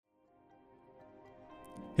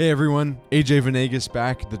Hey everyone, AJ Vanegas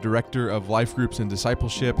back, the Director of Life Groups and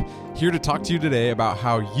Discipleship, here to talk to you today about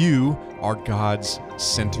how you are God's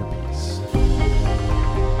centerpiece.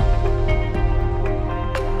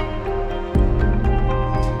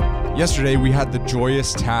 Yesterday, we had the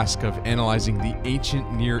joyous task of analyzing the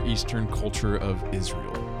ancient Near Eastern culture of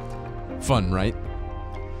Israel. Fun, right?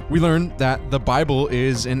 We learned that the Bible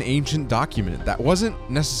is an ancient document that wasn't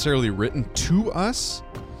necessarily written to us,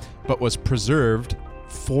 but was preserved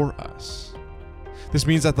for us. This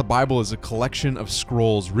means that the Bible is a collection of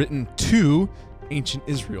scrolls written to ancient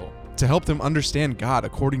Israel to help them understand God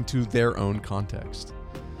according to their own context.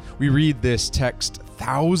 We read this text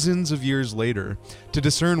thousands of years later to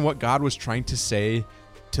discern what God was trying to say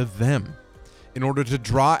to them in order to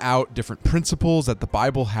draw out different principles that the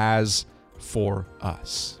Bible has for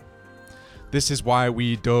us. This is why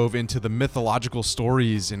we dove into the mythological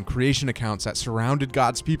stories and creation accounts that surrounded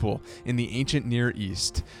God's people in the ancient Near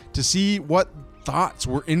East to see what thoughts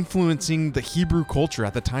were influencing the Hebrew culture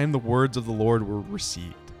at the time the words of the Lord were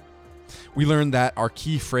received. We learned that our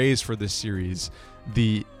key phrase for this series,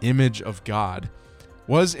 the image of God,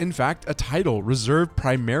 was in fact a title reserved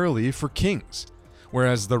primarily for kings,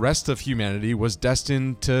 whereas the rest of humanity was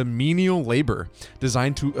destined to menial labor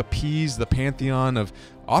designed to appease the pantheon of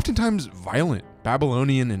oftentimes violent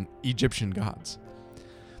Babylonian and Egyptian gods.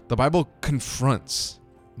 The Bible confronts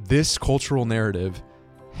this cultural narrative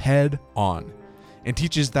head on and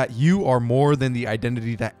teaches that you are more than the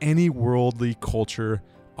identity that any worldly culture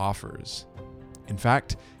offers. In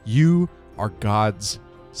fact, you are God's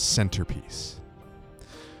centerpiece.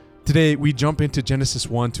 Today, we jump into Genesis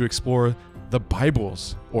 1 to explore the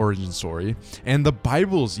Bible's origin story and the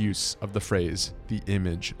Bible's use of the phrase, the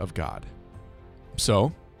image of God.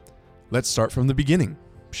 So, let's start from the beginning,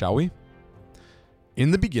 shall we?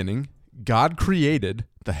 In the beginning, God created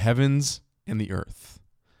the heavens and the earth.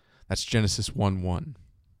 That's Genesis 1:1.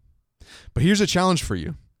 But here's a challenge for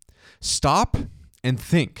you. Stop and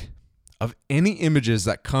think of any images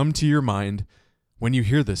that come to your mind when you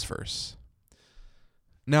hear this verse.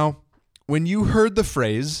 Now, when you heard the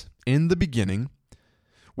phrase, in the beginning,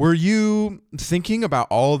 were you thinking about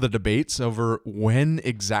all the debates over when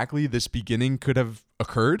exactly this beginning could have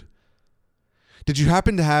occurred? Did you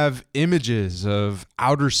happen to have images of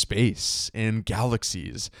outer space and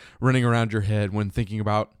galaxies running around your head when thinking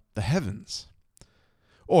about the heavens?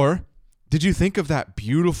 Or did you think of that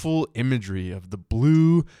beautiful imagery of the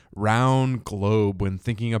blue, round globe when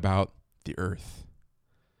thinking about the earth?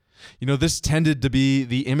 You know, this tended to be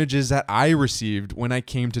the images that I received when I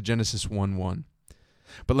came to Genesis 1:1.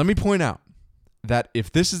 But let me point out that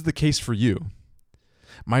if this is the case for you,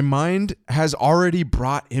 my mind has already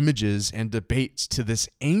brought images and debates to this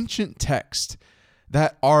ancient text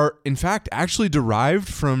that are, in fact, actually derived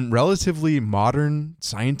from relatively modern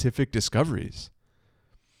scientific discoveries.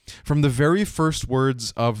 From the very first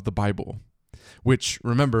words of the Bible, which,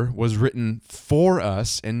 remember, was written for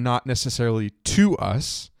us and not necessarily to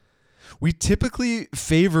us, we typically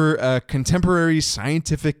favor a contemporary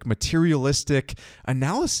scientific materialistic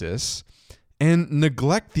analysis and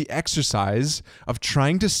neglect the exercise of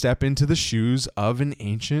trying to step into the shoes of an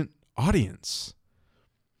ancient audience.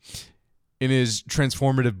 In his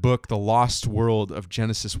transformative book, The Lost World of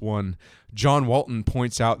Genesis 1, John Walton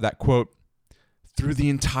points out that, quote, "Through the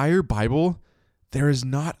entire Bible, there is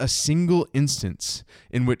not a single instance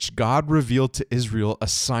in which God revealed to Israel a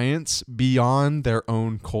science beyond their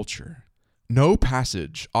own culture. No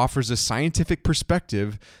passage offers a scientific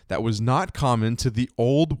perspective that was not common to the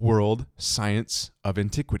old world science of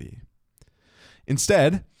antiquity.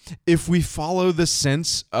 Instead, if we follow the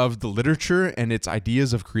sense of the literature and its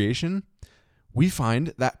ideas of creation, we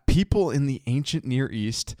find that people in the ancient Near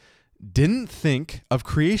East didn't think of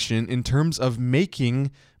creation in terms of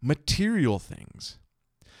making material things.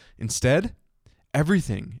 Instead,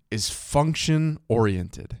 everything is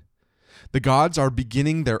function-oriented. The gods are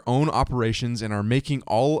beginning their own operations and are making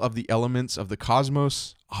all of the elements of the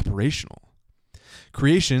cosmos operational.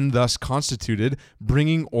 Creation thus constituted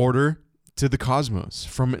bringing order to the cosmos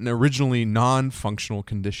from an originally non-functional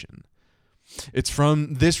condition. It's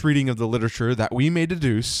from this reading of the literature that we may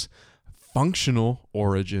deduce functional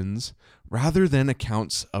origins rather than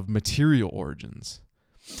accounts of material origins.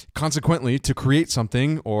 Consequently, to create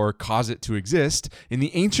something or cause it to exist in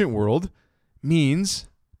the ancient world means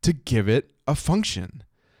to give it a function,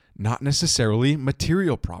 not necessarily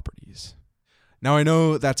material properties. Now, I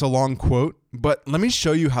know that's a long quote, but let me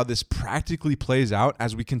show you how this practically plays out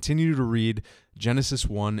as we continue to read Genesis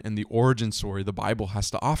 1 and the origin story the Bible has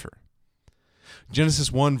to offer.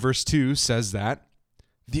 Genesis 1 verse 2 says that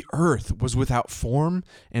the earth was without form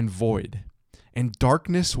and void, And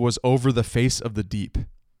darkness was over the face of the deep,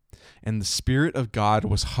 and the Spirit of God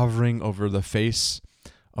was hovering over the face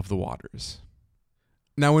of the waters.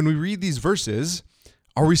 Now, when we read these verses,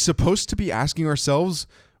 are we supposed to be asking ourselves,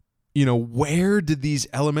 where did these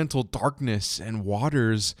elemental darkness and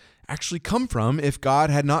waters actually come from if God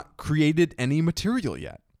had not created any material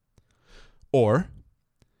yet? Or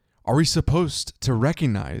are we supposed to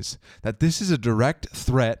recognize that this is a direct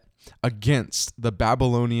threat against the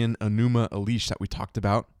Babylonian Enuma Elish that we talked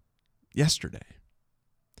about yesterday?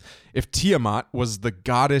 If Tiamat was the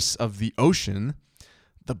goddess of the ocean,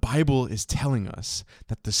 the Bible is telling us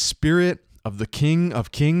that the spirit of the King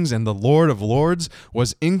of Kings and the Lord of Lords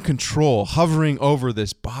was in control, hovering over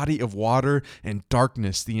this body of water and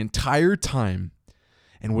darkness the entire time,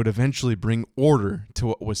 and would eventually bring order to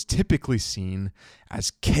what was typically seen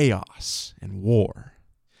as chaos and war.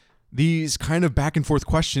 These kind of back and forth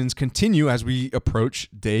questions continue as we approach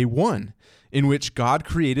day 1, in which God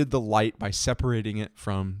created the light by separating it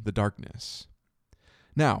from the darkness.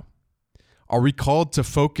 Now, are we called to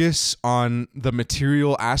focus on the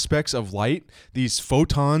material aspects of light, these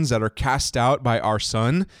photons that are cast out by our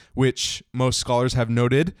sun, which most scholars have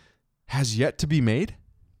noted has yet to be made?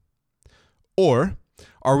 Or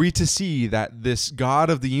are we to see that this God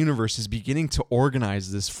of the universe is beginning to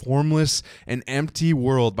organize this formless and empty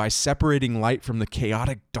world by separating light from the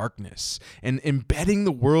chaotic darkness and embedding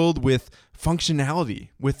the world with functionality,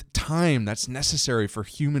 with time that's necessary for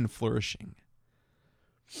human flourishing?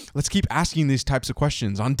 Let's keep asking these types of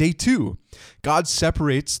questions. On day 2, God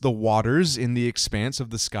separates the waters in the expanse of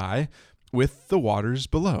the sky with the waters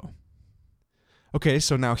below. Okay,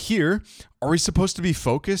 so now here, are we supposed to be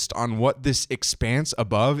focused on what this expanse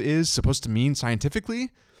above is supposed to mean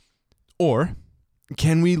scientifically? Or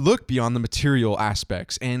can we look beyond the material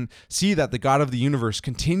aspects and see that the God of the universe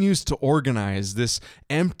continues to organize this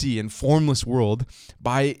empty and formless world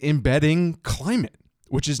by embedding climate,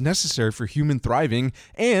 which is necessary for human thriving,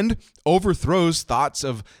 and overthrows thoughts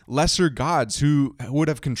of lesser gods who would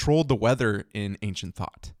have controlled the weather in ancient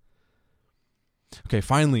thought? Okay,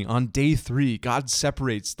 finally, on day 3, God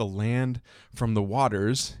separates the land from the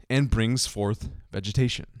waters and brings forth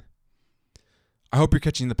vegetation. I hope you're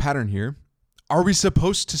catching the pattern here. Are we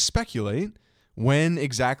supposed to speculate when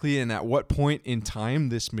exactly and at what point in time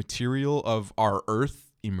this material of our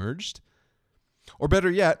earth emerged? Or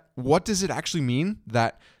better yet, what does it actually mean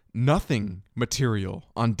that nothing material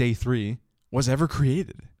on day 3 was ever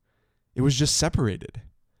created? It was just separated.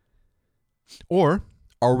 Or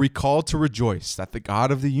are we called to rejoice that the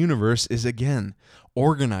God of the universe is again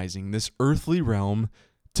organizing this earthly realm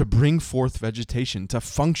to bring forth vegetation, to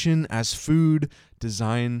function as food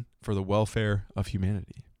designed for the welfare of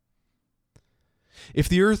humanity? If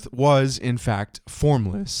the earth was, in fact,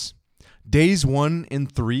 formless, days 1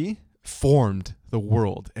 and 3 formed the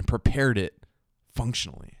world and prepared it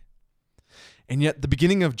functionally. And yet the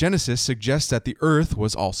beginning of Genesis suggests that the earth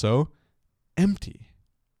was also empty.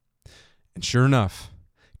 And sure enough,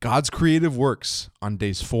 God's creative works on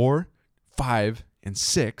days 4, 5, and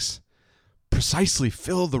 6 precisely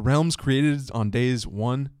fill the realms created on days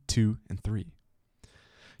 1, 2, and 3.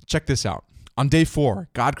 Check this out. On day 4,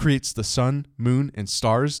 God creates the sun, moon, and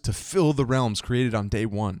stars to fill the realms created on day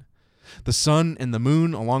 1. The sun and the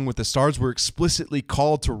moon, along with the stars, were explicitly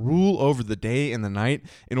called to rule over the day and the night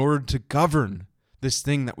in order to govern this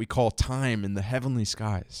thing that we call time in the heavenly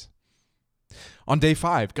skies. On day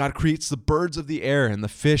 5, God creates the birds of the air and the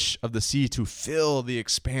fish of the sea to fill the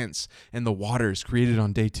expanse and the waters created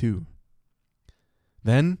on day 2.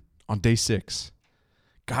 Then, on day 6,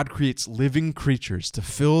 God creates living creatures to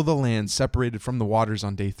fill the land separated from the waters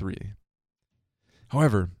on day 3.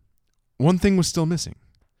 However, one thing was still missing.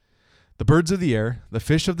 The birds of the air, the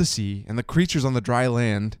fish of the sea, and the creatures on the dry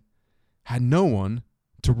land had no one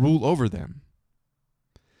to rule over them.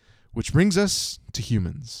 Which brings us to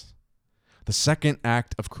humans. The second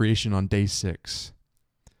act of creation on day 6.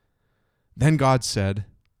 Then God said,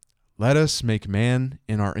 "Let us make man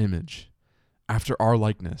in our image, after our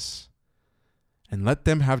likeness, and let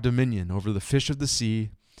them have dominion over the fish of the sea,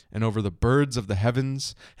 and over the birds of the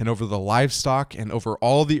heavens, and over the livestock, and over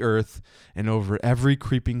all the earth, and over every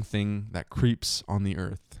creeping thing that creeps on the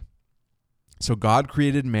earth." So God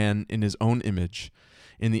created man in his own image.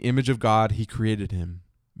 In the image of God he created him.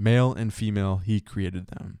 Male and female he created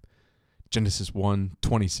them. Genesis 1,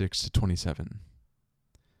 26 to 27.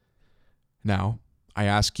 Now, I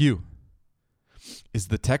ask you, is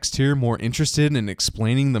the text here more interested in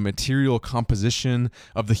explaining the material composition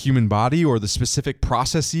of the human body or the specific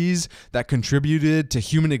processes that contributed to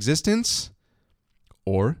human existence?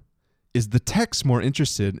 Or is the text more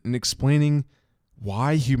interested in explaining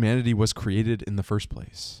why humanity was created in the first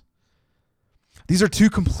place. These are two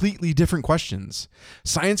completely different questions.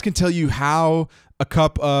 Science can tell you how a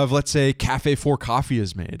cup of, let's say, Cafe 4 coffee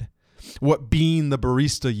is made, what bean the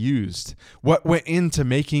barista used, what went into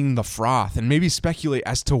making the froth, and maybe speculate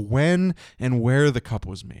as to when and where the cup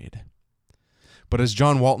was made. But as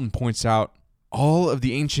John Walton points out, all of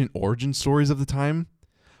the ancient origin stories of the time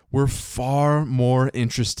were far more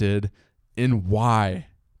interested in why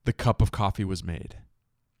the cup of coffee was made.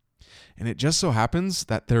 And it just so happens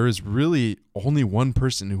that there is really only one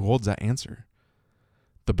person who holds that answer: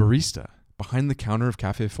 the barista behind the counter of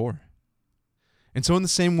Cafe 4. And so in the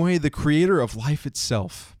same way, the creator of life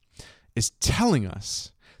itself is telling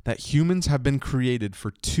us that humans have been created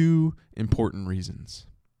for two important reasons.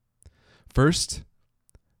 First,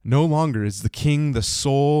 no longer is the king the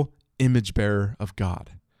sole image bearer of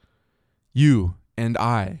God. You and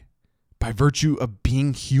I, by virtue of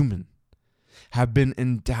being human, have been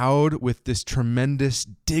endowed with this tremendous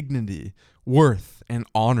dignity, worth, and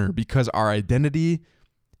honor because our identity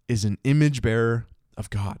is an image bearer of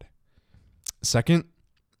God. Second,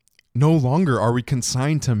 no longer are we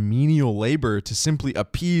consigned to menial labor to simply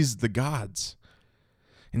appease the gods.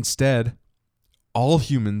 Instead, all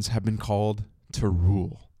humans have been called to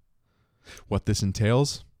rule. What this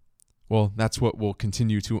entails? Well, that's what we'll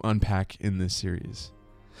continue to unpack in this series.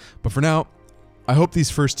 But for now, I hope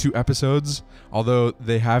these first two episodes, although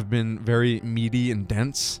they have been very meaty and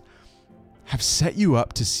dense, have set you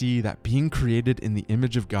up to see that being created in the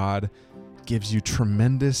image of God gives you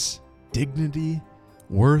tremendous dignity,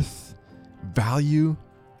 worth, value,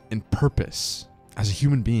 and purpose as a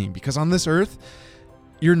human being. Because on this earth,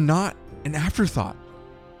 you're not an afterthought.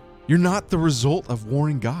 You're not the result of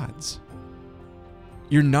warring gods.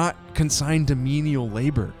 You're not consigned to menial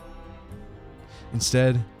labor.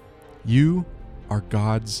 Instead, you are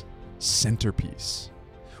God's centerpiece.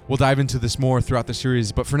 We'll dive into this more throughout the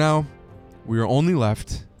series, but for now, we are only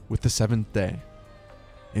left with the seventh day,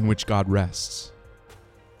 in which God rests.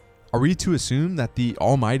 Are we to assume that the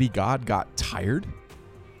Almighty God got tired?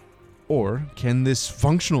 Or can this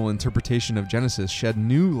functional interpretation of Genesis shed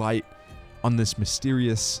new light on this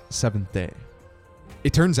mysterious seventh day?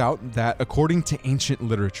 It turns out that according to ancient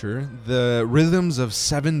literature, the rhythms of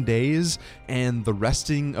 7 days and the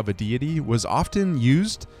resting of a deity was often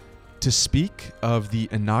used to speak of the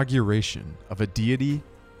inauguration of a deity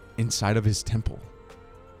inside of his temple.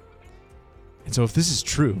 And so if this is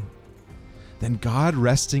true, then God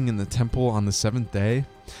resting in the temple on the seventh day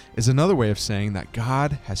is another way of saying that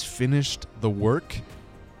God has finished the work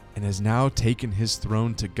and has now taken his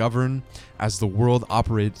throne to govern as the world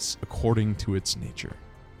operates according to its nature.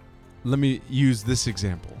 Let me use this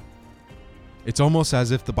example. It's almost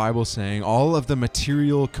as if the Bible is saying all of the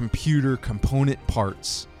material computer component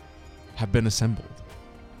parts have been assembled.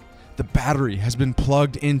 The battery has been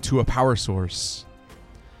plugged into a power source.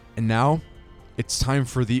 And now it's time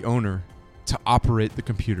for the owner to operate the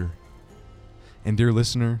computer. And dear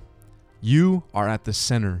listener, you are at the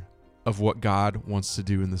center of what God wants to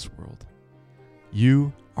do in this world.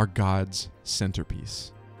 You are God's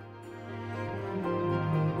centerpiece.